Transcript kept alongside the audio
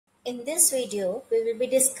In this video, we will be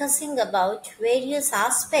discussing about various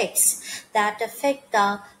aspects that affect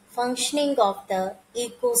the functioning of the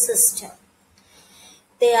ecosystem.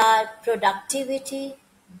 They are productivity,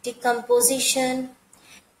 decomposition,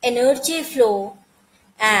 energy flow,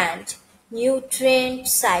 and nutrient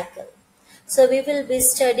cycle. So we will be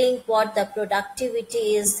studying what the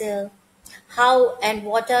productivity is there, how and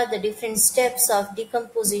what are the different steps of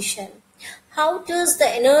decomposition. How does the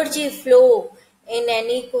energy flow in an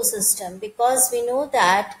ecosystem? Because we know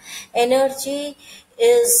that energy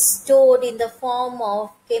is stored in the form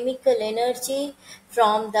of chemical energy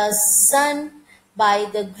from the sun by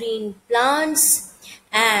the green plants,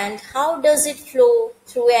 and how does it flow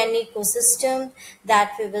through an ecosystem,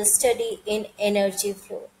 that we will study in energy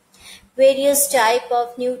flow. Various type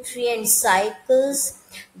of nutrient cycles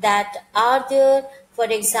that are there. For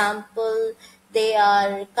example, they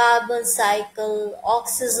are carbon cycle,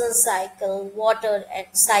 oxygen cycle, water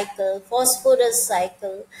cycle, phosphorus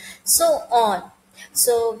cycle, so on.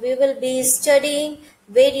 So we will be studying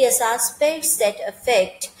various aspects that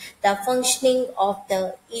affect the functioning of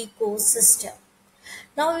the ecosystem.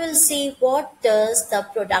 Now we will see what does the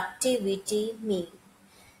productivity mean.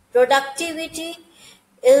 Productivity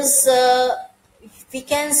is, we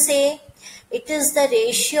can say, it is the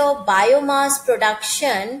ratio of biomass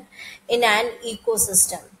production in an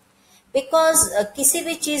ecosystem. Because किसी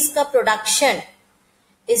भी चीज का production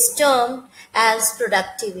is termed as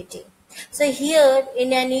productivity. So here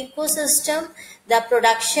in an ecosystem, the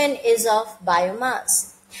production is of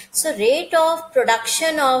biomass. So rate of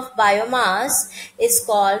production of biomass is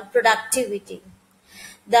called productivity.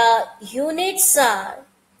 The units are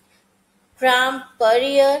gram per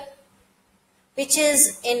year, which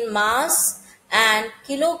is in mass, and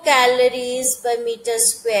kilocalories per meter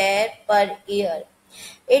square per year.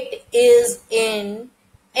 It is in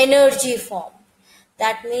energy form.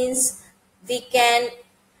 That means we can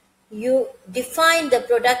define the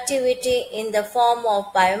productivity in the form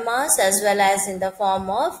of biomass as well as in the form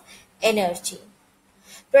of energy.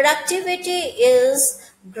 Productivity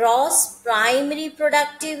is gross primary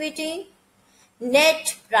productivity,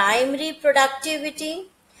 net primary productivity,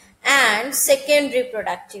 and secondary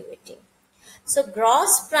productivity. So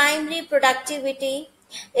gross primary productivity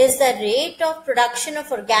is the rate of production of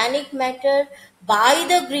organic matter by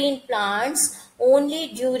the green plants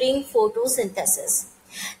only during photosynthesis.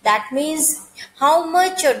 That means how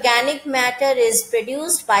much organic matter is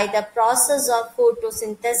produced by the process of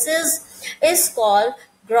photosynthesis is called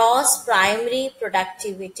gross primary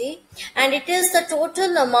productivity, and it is the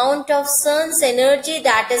total amount of sun's energy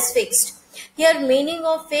that is fixed. Here meaning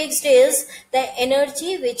of fixed is the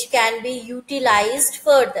energy which can be utilized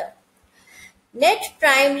further. Net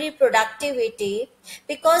primary productivity,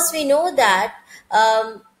 because we know that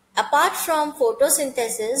apart from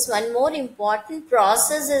photosynthesis, one more important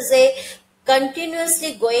process is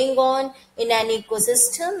continuously going on in an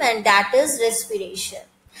ecosystem, and that is respiration.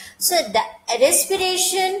 So the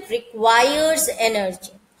respiration requires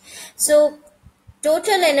energy. So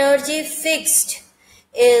total energy fixed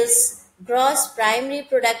is gross primary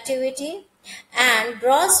productivity, and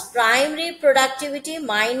gross primary productivity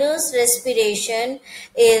minus respiration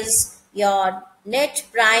is your net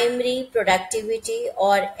primary productivity,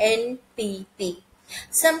 or NPP.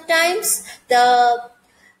 Sometimes the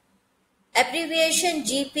abbreviation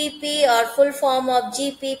GPP or full form of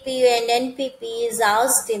GPP and NPP is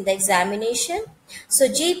asked in the examination. So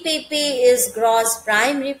GPP is gross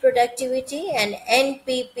primary productivity and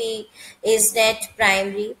NPP is net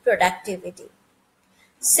primary productivity.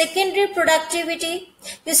 Secondary productivity,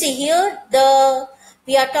 you see here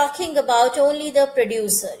we are talking about only the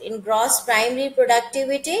producer. In gross primary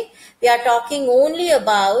productivity, we are talking only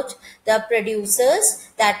about the producers,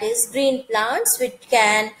 that is green plants which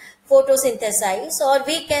can photosynthesize, or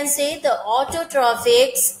we can say the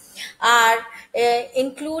autotrophics are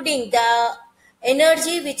including the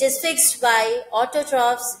energy which is fixed by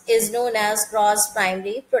autotrophs is known as gross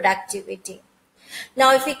primary productivity.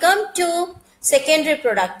 Now if we come to secondary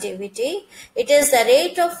productivity, it is the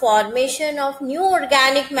rate of formation of new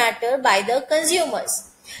organic matter by the consumers.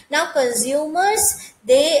 Now consumers,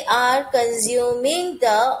 they are consuming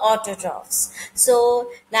the autotrophs. So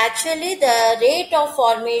naturally the rate of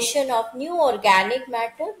formation of new organic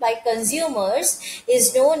matter by consumers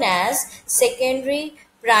is known as secondary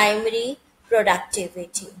primary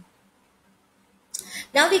productivity.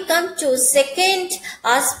 Now we come to second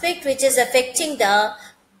aspect which is affecting the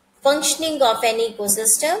functioning of an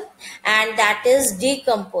ecosystem, and that is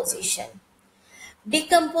decomposition.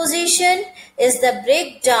 Decomposition is the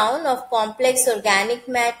breakdown of complex organic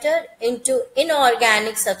matter into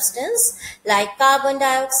inorganic substance like carbon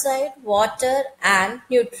dioxide, water, and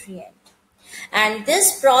nutrient. And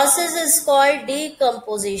this process is called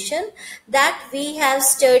decomposition that we have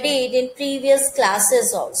studied in previous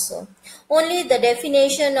classes also. Only the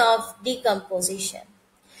definition of decomposition.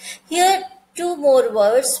 Here two more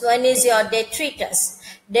words. One is your detritus.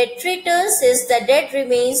 Detritus is the dead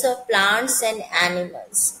remains of plants and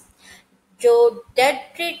animals. So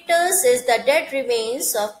detritus is the dead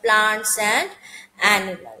remains of plants and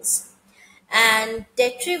animals. And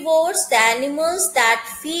detrivores, the animals that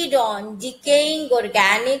feed on decaying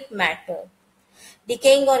organic matter.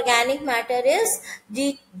 Decaying organic matter is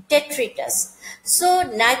the detritus. So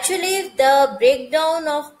naturally the breakdown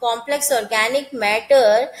of complex organic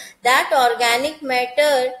matter, that organic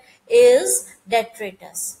matter is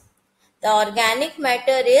detritus. The organic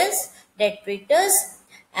matter is detritus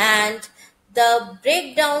and the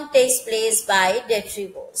breakdown takes place by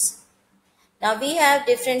detrivores. Now we have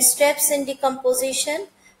different steps in decomposition: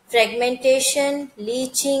 fragmentation,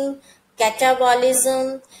 leaching,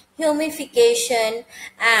 catabolism, humidification,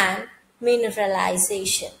 and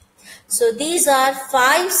mineralization. So these are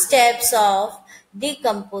 5 steps of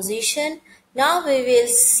decomposition. Now we will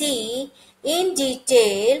see in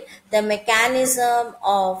detail the mechanism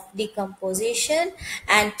of decomposition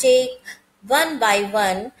and take one by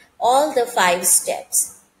one all the 5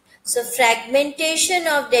 steps. So fragmentation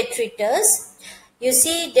of detritus. You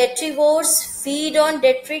see, detrivores feed on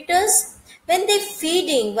detritus. When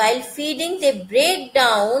while feeding, they break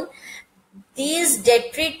down these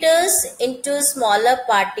detritus into smaller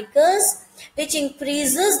particles, which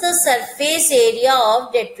increases the surface area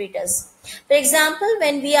of detritus. For example,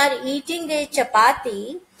 when we are eating a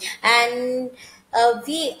chapati and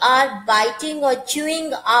we are biting or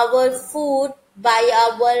chewing our food by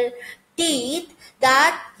our teeth,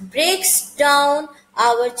 that breaks down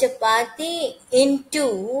our chapati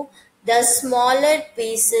into the smaller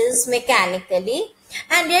pieces mechanically,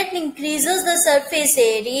 and it increases the surface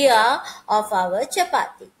area of our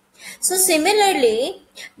chapati. So similarly,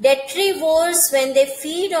 detrivores, when they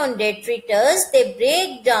feed on detritus, they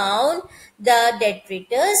break down the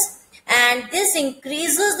detritus, and this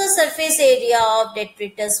increases the surface area of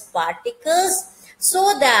detritus particles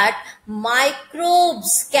so that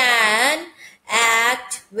microbes can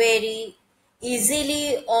act very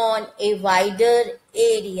easily on a wider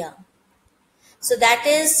area. So that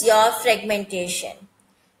is your fragmentation.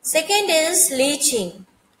 Second is leaching.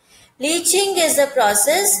 Leaching is a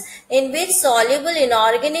process in which soluble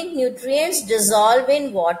inorganic nutrients dissolve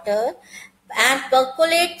in water and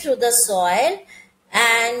percolate through the soil,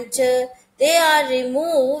 and they are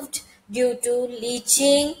removed due to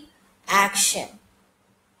leaching action.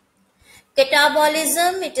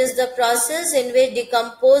 Catabolism, it is the process in which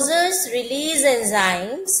decomposers release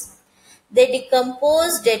enzymes. They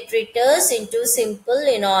decompose detritus into simple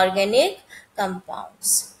inorganic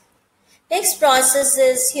compounds. Next process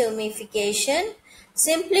is humidification.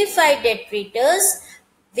 Simplified detritus,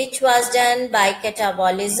 which was done by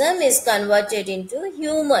catabolism, is converted into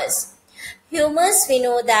humus. Humus, we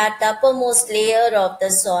know that the uppermost layer of the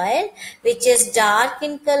soil, which is dark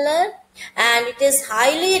in color, and it is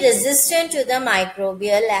highly resistant to the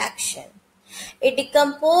microbial action. It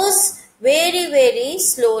decomposes very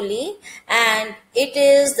slowly, and it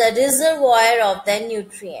is the reservoir of the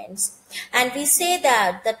nutrients. And we say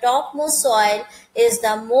that the topmost soil is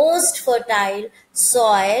the most fertile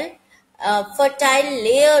soil, fertile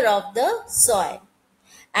layer of the soil.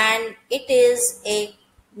 And it is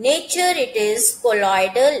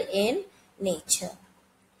colloidal in nature.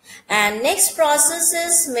 And next process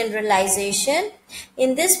is mineralization.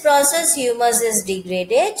 In this process, humus is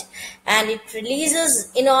degraded and it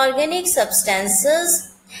releases inorganic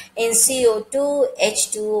substances in CO2,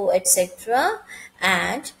 H2O, etc.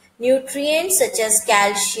 and nutrients such as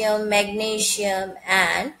calcium, magnesium,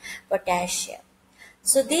 and potassium.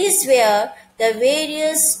 So these were the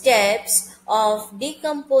various steps of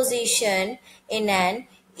decomposition in an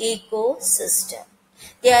ecosystem.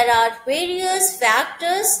 There are various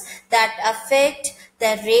factors that affect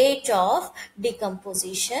the rate of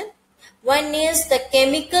decomposition. One is the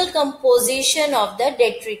chemical composition of the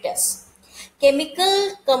detritus.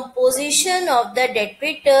 Chemical composition of the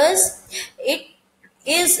detritus, it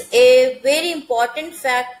is a very important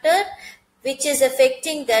factor which is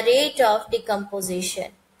affecting the rate of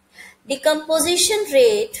decomposition. Decomposition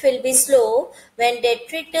rate will be slow when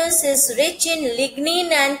detritus is rich in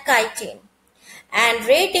lignin and chitin, and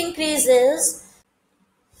rate increases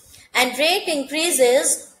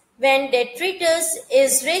when detritus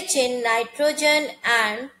is rich in nitrogen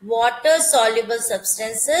and water-soluble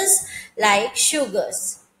substances like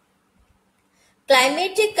sugars.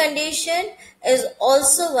 Climatic condition is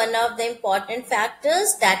also one of the important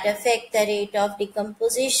factors that affect the rate of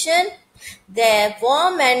decomposition. The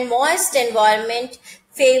warm and moist environment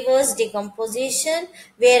favors decomposition,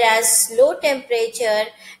 whereas low temperature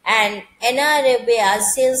and anaerobic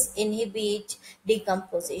acids inhibit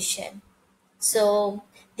decomposition. So,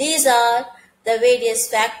 these are the various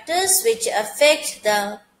factors which affect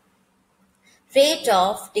the rate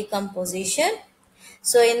of decomposition.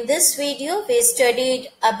 So in this video, we studied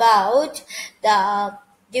about the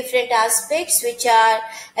different aspects which are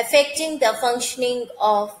affecting the functioning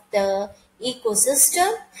of the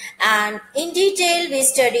ecosystem, and in detail we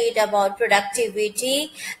studied about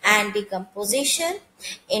productivity and decomposition.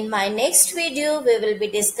 In my next video, we will be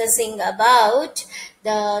discussing about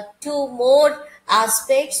the two more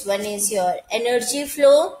aspects. One is your energy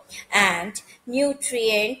flow and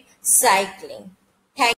nutrient cycling.